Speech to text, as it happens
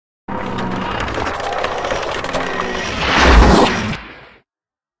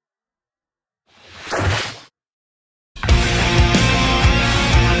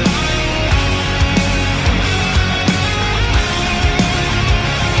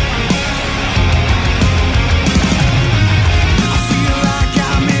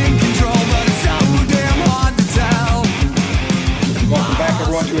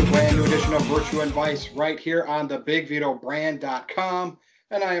Virtue and Vice right here on the BigVitoBrand.com.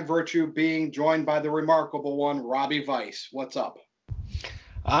 And I am Virtue, being joined by the remarkable one, Robbie Vice. What's up?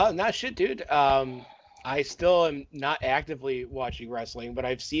 Not shit, dude. I still am not actively watching wrestling, but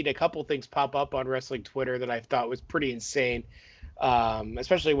I've seen a couple things pop up on wrestling Twitter that I thought was pretty insane.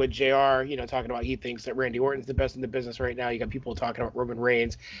 Especially with JR, talking about he thinks that Randy Orton's the best in the business right now. You got people talking about Roman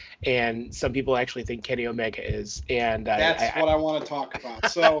Reigns, and some people actually think Kenny Omega is. And that's what I want to talk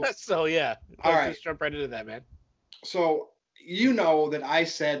about. So, so yeah, all right, just jump right into that, man. So you know that I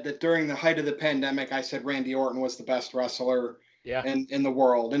said that during the height of the pandemic, I said Randy Orton was the best wrestler in the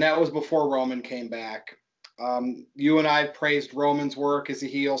world, and that was before Roman came back. You and I praised Roman's work as a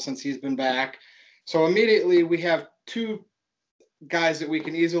heel since he's been back. So immediately we have two guys that we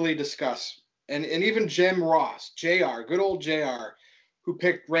can easily discuss. And even Jim Ross, JR, good old JR, who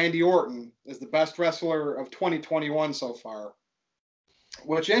picked Randy Orton as the best wrestler of 2021 so far,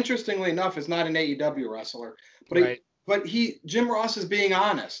 which interestingly enough is not an AEW wrestler, but Jim Ross is being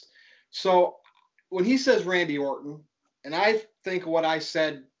honest. So when he says Randy Orton, and I think what I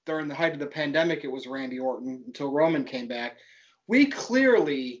said during the height of the pandemic, it was Randy Orton until Roman came back, we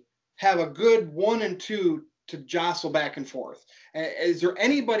clearly have a good 1 and 2 to jostle back and forth. Is there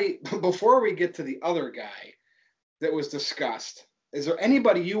anybody, before we get to the other guy that was discussed, is there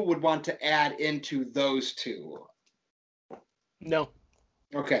anybody you would want to add into those two? No.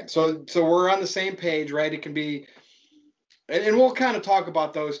 Okay, so we're on the same page, right? It can be, and we'll kind of talk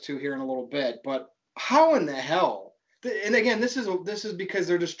about those two here in a little bit, but how in the hell, and again, this is because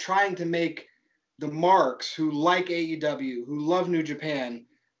they're just trying to make the marks who like AEW, who love New Japan,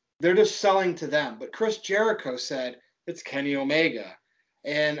 they're just selling to them. But Chris Jericho said it's Kenny Omega,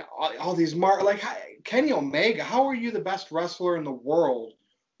 and all these Kenny Omega. How are you the best wrestler in the world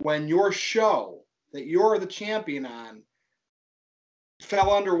when your show that you're the champion on fell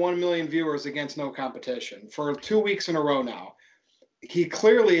under 1 million viewers against no competition for 2 weeks in a row now? He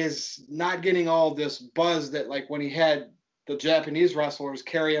clearly is not getting all this buzz that like when he had the Japanese wrestlers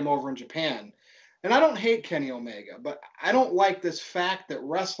carry him over in Japan. And I don't hate Kenny Omega, but I don't like this fact that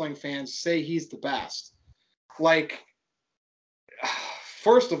wrestling fans say he's the best. Like,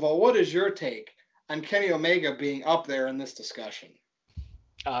 first of all, what is your take on Kenny Omega being up there in this discussion?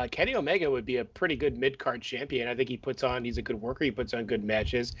 Kenny Omega would be a pretty good mid-card champion. I think he's a good worker. He puts on good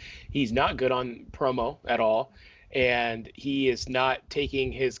matches. He's not good on promo at all. And he is not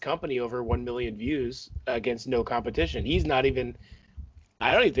taking his company over 1 million views against no competition.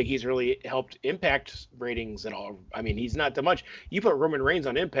 I don't even think he's really helped Impact ratings at all. I mean, he's not that much. You put Roman Reigns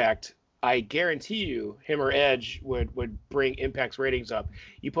on Impact, I guarantee you him or Edge would bring Impact's ratings up.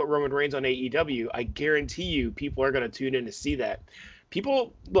 You put Roman Reigns on AEW, I guarantee you people are going to tune in to see that.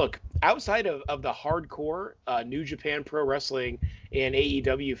 People, look, outside of the hardcore New Japan Pro Wrestling and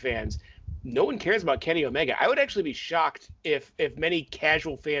AEW fans, no one cares about Kenny Omega. I would actually be shocked if many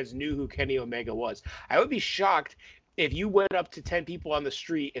casual fans knew who Kenny Omega was. I would be shocked if you went up to 10 people on the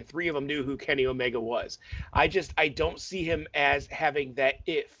street and 3 of them knew who Kenny Omega was. I don't see him as having that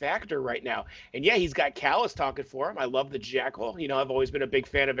it factor right now. And yeah, he's got Callis talking for him. I love the Jackal. I've always been a big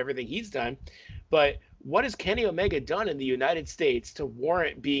fan of everything he's done. But what has Kenny Omega done in the United States to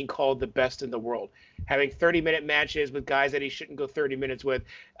warrant being called the best in the world? Having 30-minute matches with guys that he shouldn't go 30 minutes with,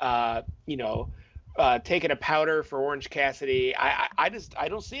 taking a powder for Orange Cassidy. I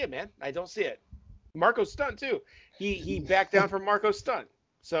don't see it, man. I don't see it. Marco Stunt too. He backed down from Marco Stunt.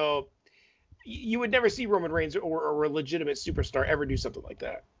 So you would never see Roman Reigns or a legitimate superstar ever do something like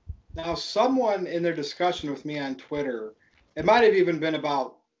that. Now, someone in their discussion with me on Twitter, it might have even been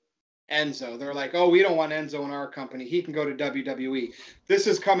about Enzo. They're like, oh, we don't want Enzo in our company. He can go to WWE. This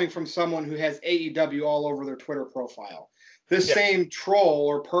is coming from someone who has AEW all over their Twitter profile. This same troll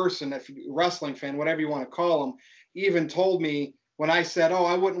or person, if wrestling fan, whatever you want to call him, even told me when I said, oh,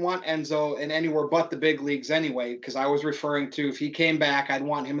 I wouldn't want Enzo in anywhere but the big leagues anyway, because I was referring to if he came back, I'd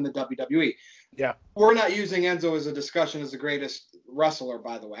want him in the WWE. Yeah. We're not using Enzo as a discussion as the greatest wrestler,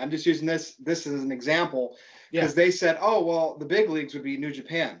 by the way. I'm just using this as an example because they said, oh, well, the big leagues would be New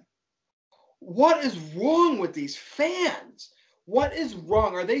Japan. What is wrong with these fans? What is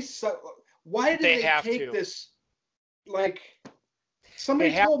wrong? Are they so? Why did they take this? Like,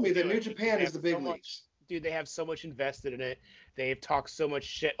 somebody told me that New Japan is the big leagues. Dude, they have so much invested in it. They have talked so much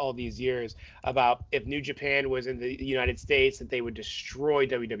shit all these years about if New Japan was in the United States, that they would destroy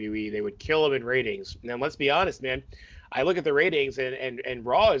WWE. They would kill them in ratings. Now, let's be honest, man. I look at the ratings, and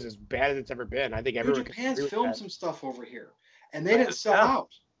Raw is as bad as it's ever been. I think everyone. New Japan's filmed some stuff over here, and they didn't sell out.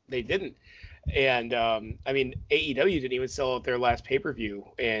 They didn't. And I mean, AEW didn't even sell out their last pay-per-view,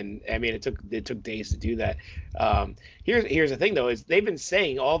 and I mean, it took days to do that. Here's the thing though, is they've been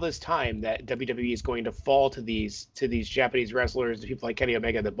saying all this time that WWE is going to fall to these Japanese wrestlers, people like Kenny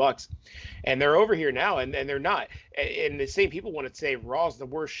Omega, the Bucks, and they're over here now, and they're not. And the same people want to say Raw's the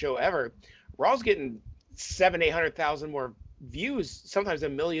worst show ever. Raw's getting 700,000-800,000 more views, sometimes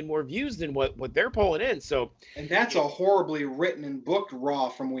 1 million more views than what they're pulling in. So, and that's a horribly written and booked Raw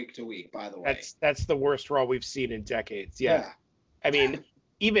from week to week, by the way. That's the worst Raw we've seen in decades. Yeah. I mean,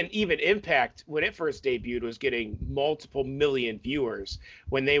 even Impact, when it first debuted, was getting multiple million viewers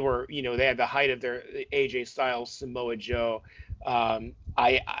when they were, they had the height of their AJ Styles, Samoa Joe. I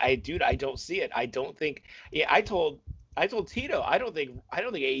don't see it. I don't think. Yeah, I told Tito, I don't think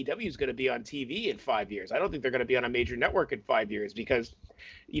AEW is going to be on TV in 5 years. I don't think they're going to be on a major network in 5 years because,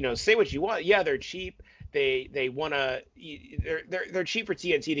 say what you want. Yeah, they're cheap. They want to. They're cheap for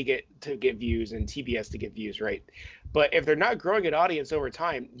TNT to get views and TBS to get views, right? But if they're not growing an audience over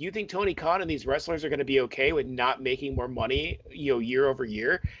time, do you think Tony Khan and these wrestlers are going to be okay with not making more money, year over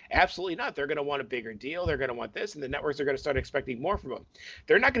year? Absolutely not. They're going to want a bigger deal. They're going to want this, and the networks are going to start expecting more from them.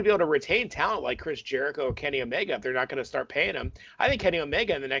 They're not going to be able to retain talent like Chris Jericho or Kenny Omega if they're not going to start paying them. I think Kenny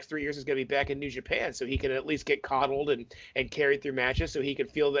Omega in the next 3 years is going to be back in New Japan, so he can at least get coddled and carried through matches, so he can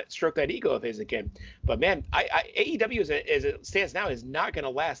stroke that ego of his again. But man, AEW as it stands now is not going to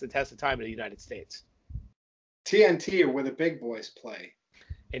last the test of time in the United States. TNT are where the big boys play.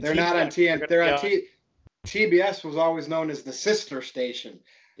 And they're not on TNT. They're on TBS was always known as the sister station.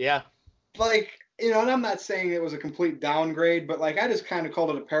 Yeah. And I'm not saying it was a complete downgrade, but I just kind of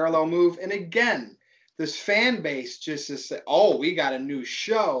called it a parallel move. And again, this fan base just is, oh, we got a new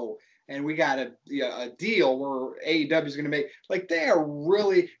show and we got a deal where AEW is going to make, they are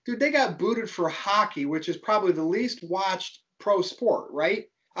really, dude, they got booted for hockey, which is probably the least watched pro sport, right?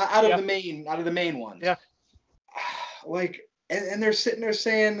 Out of the main ones. Yeah. And they're sitting there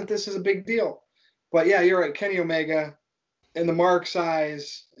saying that this is a big deal. But yeah, you're right. Kenny Omega, in the Mark's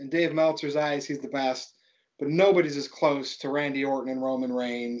eyes and Dave Meltzer's eyes, he's the best. But nobody's as close to Randy Orton and Roman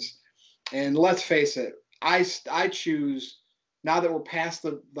Reigns. And let's face it, I choose, now that we're past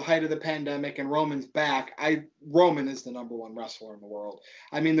the height of the pandemic and Roman's back, Roman is the number one wrestler in the world.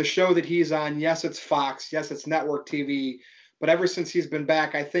 I mean, the show that he's on, yes, it's Fox, yes, it's network TV, but ever since he's been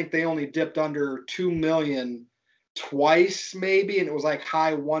back, I think they only dipped under 2 million twice maybe, and it was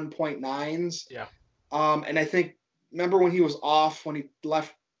high 1.9s. Yeah. And I think, remember when he was off, when he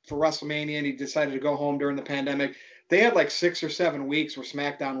left for WrestleMania and he decided to go home during the pandemic, they had 6 or 7 weeks where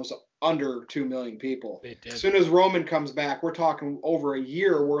SmackDown was under 2 million people. They did. As soon as Roman comes back, we're talking over a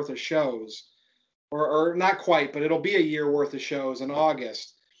year worth of shows, or not quite, but it'll be a year worth of shows in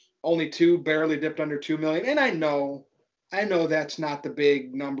August. Only 2 barely dipped under 2 million. And I know that's not the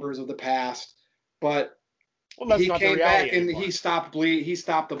big numbers of the past, but he came back and he stopped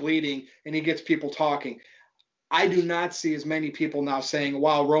the bleeding, and he gets people talking. I do not see as many people now saying,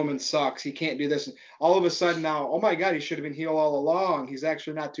 wow, Roman sucks, he can't do this. And all of a sudden now, oh my God, he should have been heel all along. He's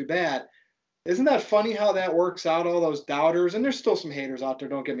actually not too bad. Isn't that funny how that works out, all those doubters? And there's still some haters out there,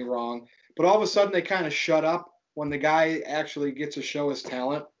 don't get me wrong. But all of a sudden they kind of shut up when the guy actually gets to show his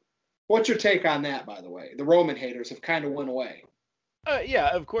talent. What's your take on that, by the way? The Roman haters have kind of went away.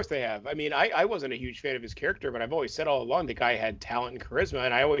 Yeah, of course they have. I mean, I wasn't a huge fan of his character, but I've always said all along the guy had talent and charisma,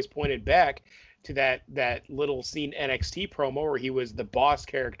 and I always pointed back to that little scene NXT promo where he was the boss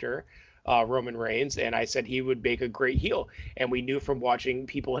character, Roman Reigns, and I said he would make a great heel. And we knew from watching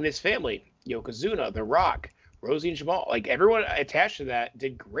people in his family, Yokozuna, The Rock, Rosie and Jamal, everyone attached to that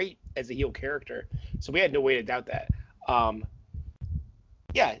did great as a heel character. So we had no way to doubt that.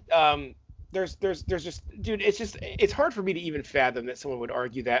 There's just, dude, it's hard for me to even fathom that someone would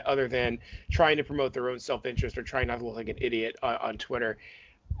argue that, other than trying to promote their own self-interest or trying not to look like an idiot on Twitter.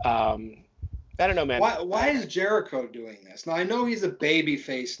 I don't know, man. Why is Jericho doing this? Now, I know he's a baby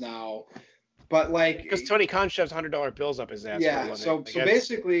face now, but because Tony Khan shoves $100 bills up his ass. Yeah, so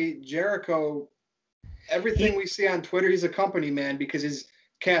basically Jericho, everything we see on Twitter, he's a company man because he's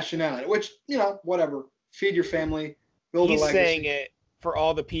cashing out, which, whatever. Feed your family, build a legacy. He's saying it for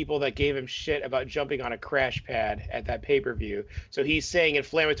all the people that gave him shit about jumping on a crash pad at that pay-per-view. So he's saying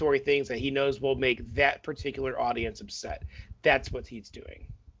inflammatory things that he knows will make that particular audience upset. That's what he's doing.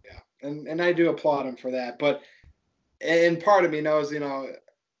 Yeah, and I do applaud him for that. But, and part of me knows,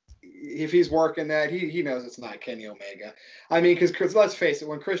 if he's working that, he knows it's not Kenny Omega. I mean, because let's face it,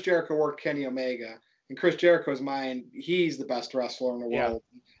 when Chris Jericho worked Kenny Omega, in Chris Jericho's mind, he's the best wrestler in the world.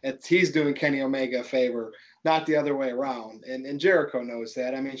 He's doing Kenny Omega a favor, not the other way around. And Jericho knows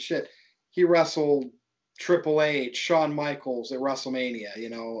that. I mean, shit, he wrestled Triple H, Shawn Michaels at WrestleMania,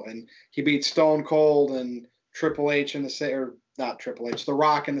 and he beat Stone Cold and Triple H in the same, or not Triple H, The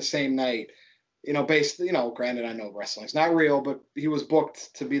Rock in the same night. Granted, I know wrestling's not real, but he was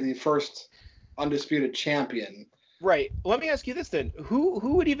booked to be the first undisputed champion. Right. Let me ask you this then: who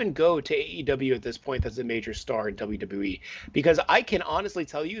would even go to AEW at this point that's a major star in WWE? Because I can honestly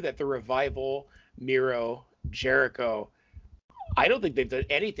tell you that the Revival, Miro, Jericho, I don't think they've done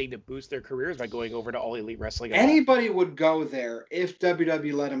anything to boost their careers by going over to All Elite Wrestling. Anybody would go there if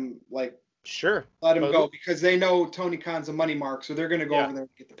WWE let him let him go, because they know Tony Khan's a money mark, so they're going to go over there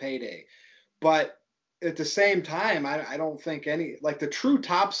and get the payday. But at the same time, I don't think the true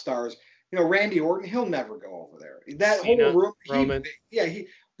top stars, Randy Orton, he'll never go over there. That Cena, whole room, Roman.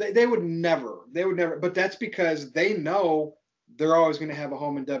 They would never. But that's because they know they're always going to have a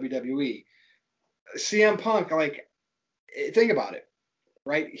home in WWE. CM Punk, think about it,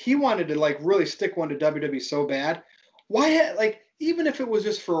 right? He wanted to really stick one to WWE so bad. Why, even if it was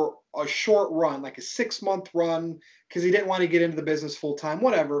just for a short run, like a 6-month run, because he didn't want to get into the business full time,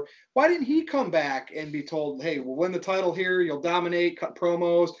 whatever. Why didn't he come back and be told, hey, we'll win the title here, you'll dominate, cut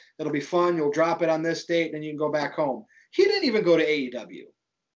promos, it'll be fun, you'll drop it on this date, and then you can go back home. He didn't even go to AEW.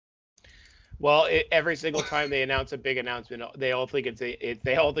 Well, every single time they announce a big announcement, they all think it's going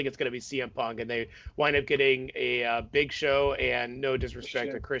to be CM Punk, and they wind up getting a big show. And no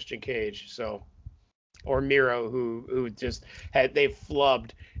disrespect to Christian Cage, or Miro, who just they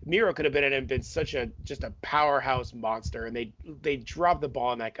flubbed. Miro could have been in and been such just a powerhouse monster, and they dropped the ball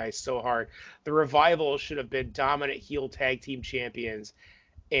on that guy so hard. The Revival should have been dominant heel tag team champions,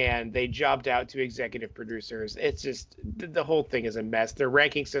 and they jobbed out to executive producers. It's just, the whole thing is a mess. Their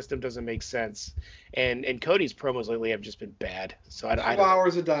ranking system doesn't make sense, and Cody's promos lately have just been bad. So I 2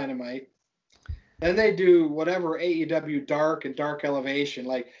 hours of Dynamite. Then they do whatever AEW Dark and Dark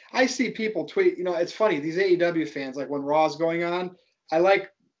Elevation. I see people tweet, it's funny, these AEW fans, when Raw's going on, I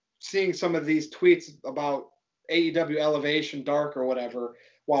like seeing some of these tweets about AEW Elevation Dark or whatever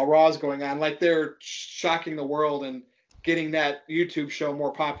while Raw's going on. They're shocking the world and getting that YouTube show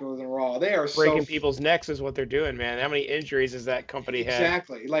more popular than Raw. They are breaking people's necks is what they're doing, man. How many injuries has that company had?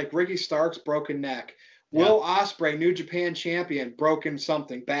 Exactly. Ricky Stark's broken neck. Yeah. Will Ospreay, New Japan champion, broken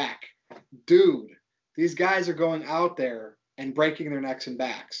something back. Dude, these guys are going out there and breaking their necks and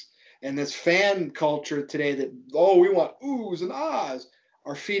backs. And this fan culture today that, we want oohs and ahs,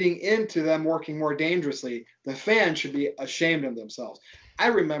 are feeding into them working more dangerously. The fans should be ashamed of themselves. I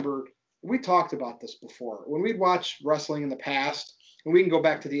remember, we talked about this before, when we'd watch wrestling in the past, and we can go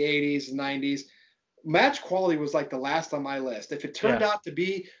back to the 80s and 90s, match quality was the last on my list. If it turned out to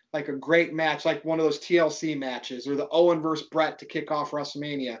be a great match, like one of those TLC matches, or the Owen versus Brett to kick off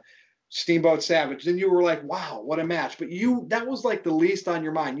WrestleMania, Steamboat Savage, then you were like, wow, what a match. But that was the least on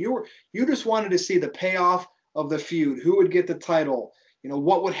your mind. You just wanted to see the payoff of the feud, who would get the title,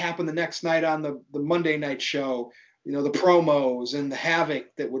 what would happen the next night on the Monday night show, the promos and the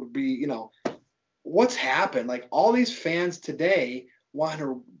havoc that would be, what's happened. All these fans today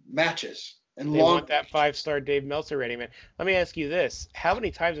want matches. And they want that 5-star Dave Meltzer rating, man. Let me ask you this. How many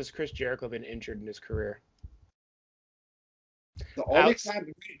times has Chris Jericho been injured in his career? The only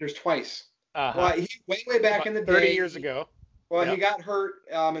time, there's twice. Well, he way back in the day. 30 years ago. Well, he got hurt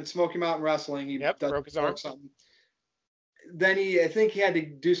in Smoky Mountain Wrestling. He broke his arm. Something. Then I think he had to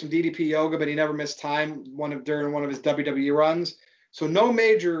do some DDP yoga, but he never missed time during one of his WWE runs. So no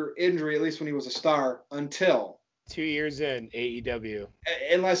major injury, at least when he was a star, until 2 years in AEW.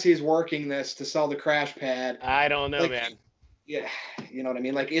 Unless he's working this to sell the crash pad. I don't know, man. Yeah, you know what I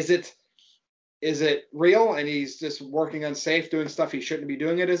mean? Is it real and he's just working unsafe, doing stuff he shouldn't be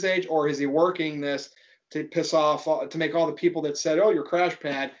doing at his age? Or is he working this to piss off, to make all the people that said, oh, your crash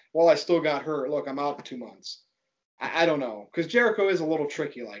pad, well, I still got hurt. Look, I'm out in 2 months. I don't know. Because Jericho is a little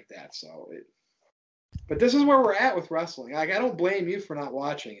tricky like that. But this is where we're at with wrestling. I don't blame you for not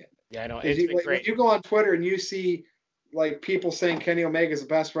watching it. Yeah, I know. It's been great. When you go on Twitter and you see people saying Kenny Omega is the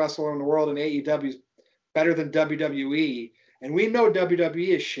best wrestler in the world and AEW is better than WWE, and we know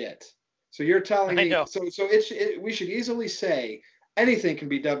WWE is shit. So you're telling me, so we should easily say anything can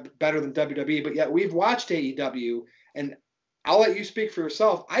be better than WWE, but yet we've watched AEW, and I'll let you speak for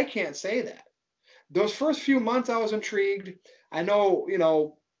yourself. I can't say that. Those first few months, I was intrigued. I know,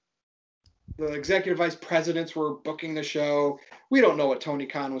 the executive vice presidents were booking the show. We don't know what Tony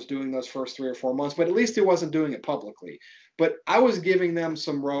Khan was doing those first 3 or 4 months, but at least he wasn't doing it publicly. But I was giving them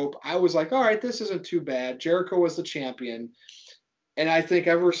some rope. I was like, all right, this isn't too bad. Jericho was the champion. And I think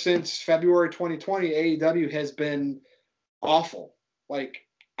ever since February 2020, AEW has been awful.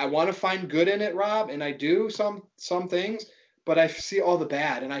 I want to find good in it, Rob, and I do some things, but I see all the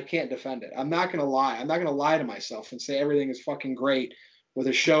bad and I can't defend it. I'm not going to lie. I'm not going to lie to myself and say everything is fucking great with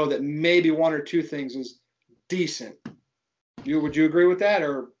a show that maybe one or two things is decent. Would you agree with that?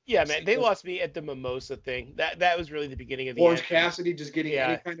 Or yeah, man, they lost me at the Mimosa thing. That was really the beginning of the Orange Cassidy just getting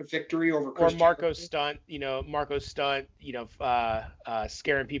any kind of victory over Chris, or Marco Stunt,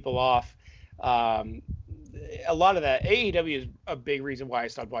 scaring people off. A lot of that. AEW is a big reason why I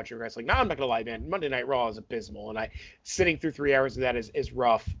stopped watching wrestling. Now, I'm not gonna lie, man, Monday Night Raw is abysmal, and sitting through 3 hours of that is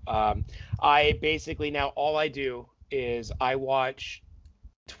rough. I basically now all I do is I watch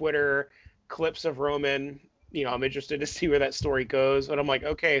Twitter clips of Roman. I'm interested to see where that story goes. And I'm like,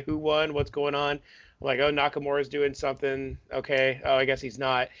 okay, who won? What's going on? I'm like, oh, Nakamura's doing something. Okay. Oh, I guess he's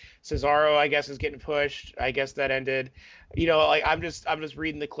not. Cesaro, I guess, is getting pushed. I guess that ended. I'm just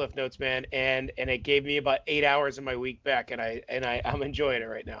reading the cliff notes, man, and it gave me about 8 hours of my week back, and I'm enjoying it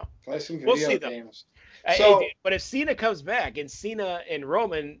right now. Play some video we'll see games. But if Cena comes back and Cena and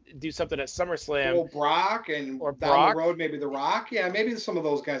Roman do something at SummerSlam, or Brock down the road, maybe The Rock, yeah, maybe some of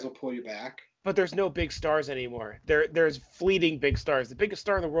those guys will pull you back. But there's no big stars anymore. There's fleeting big stars. The biggest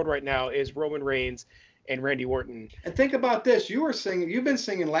star in the world right now is Roman Reigns and Randy Orton. And think about this. You've been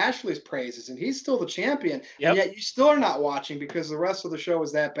singing Lashley's praises, and he's still the champion. Yep. And yet you still are not watching because the rest of the show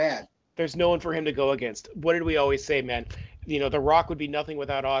is that bad. There's no one for him to go against. What did we always say, man? The Rock would be nothing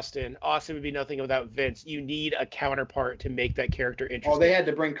without Austin. Austin would be nothing without Vince. You need a counterpart to make that character interesting. Oh, they had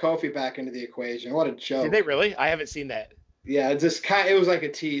to bring Kofi back into the equation. What a joke. Did they really? I haven't seen that. Yeah, it was like a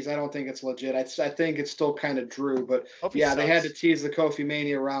tease. I don't think it's legit. I think it's still kind of Drew, but Kofi sucks. They had to tease the Kofi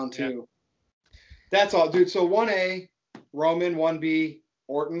Mania round too. Yeah. That's all, dude. So 1A, Roman, 1B,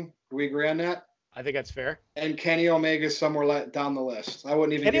 Orton. Do we agree on that? I think that's fair. And Kenny Omega somewhere down the list. I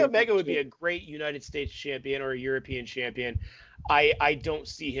wouldn't even. Kenny Omega would be a great United States champion or a European champion. I don't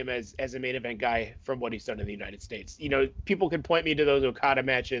see him as a main event guy from what he's done in the United States. People can point me to those Okada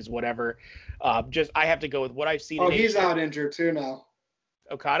matches, whatever. I have to go with what I've seen. Oh, he's out injured too now.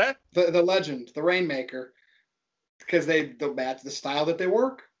 Okada? The legend, the Rainmaker, because the style that they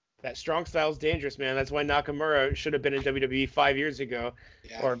work. That strong style is dangerous, man. That's why Nakamura should have been in WWE 5 years ago,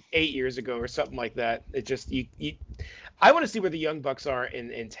 or 8 years ago, or something like that. It just I want to see where the Young Bucks are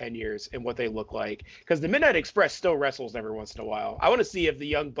in 10 years and what they look like, because the Midnight Express still wrestles every once in a while. I want to see if the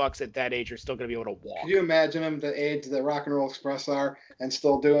Young Bucks at that age are still going to be able to walk. Can you imagine them the age that Rock and Roll Express are and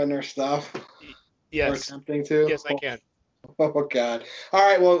still doing their stuff? Yes. Or attempting to? Yes, I can. Oh, God.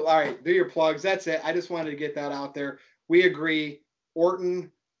 All right. Do your plugs. That's it. I just wanted to get that out there. We agree.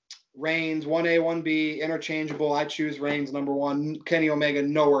 Orton, Reigns, 1A, 1B, interchangeable. I choose Reigns number one. Kenny Omega,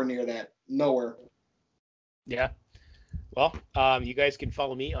 nowhere near that. Nowhere. Yeah. Well, you guys can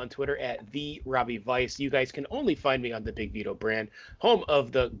follow me on Twitter at @TheRobbieVice. You guys can only find me on the Big Vito brand, home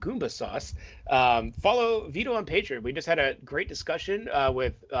of the Goomba sauce. Follow Vito on Patreon. We just had a great discussion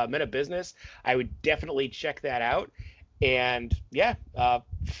with Men of Business. I would definitely check that out. And yeah,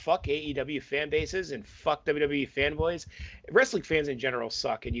 fuck AEW fan bases and fuck WWE fanboys. Wrestling fans in general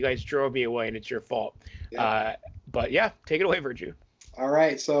suck, and you guys drove me away, and it's your fault. Yeah. But yeah, take it away, Virtue. All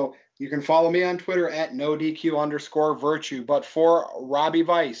right, so you can follow me on Twitter at @NoDQ_Virtue. But for Robbie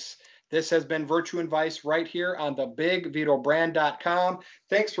Vice, this has been Virtue and Vice right here on the BigVitoBrand.com.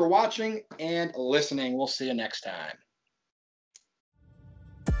 Thanks for watching and listening. We'll see you next time.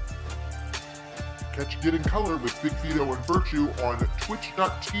 Catch Get in Color with Big Vito and Virtue on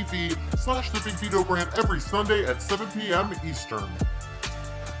twitch.tv/The Big Vito Brand every Sunday at 7 p.m. Eastern.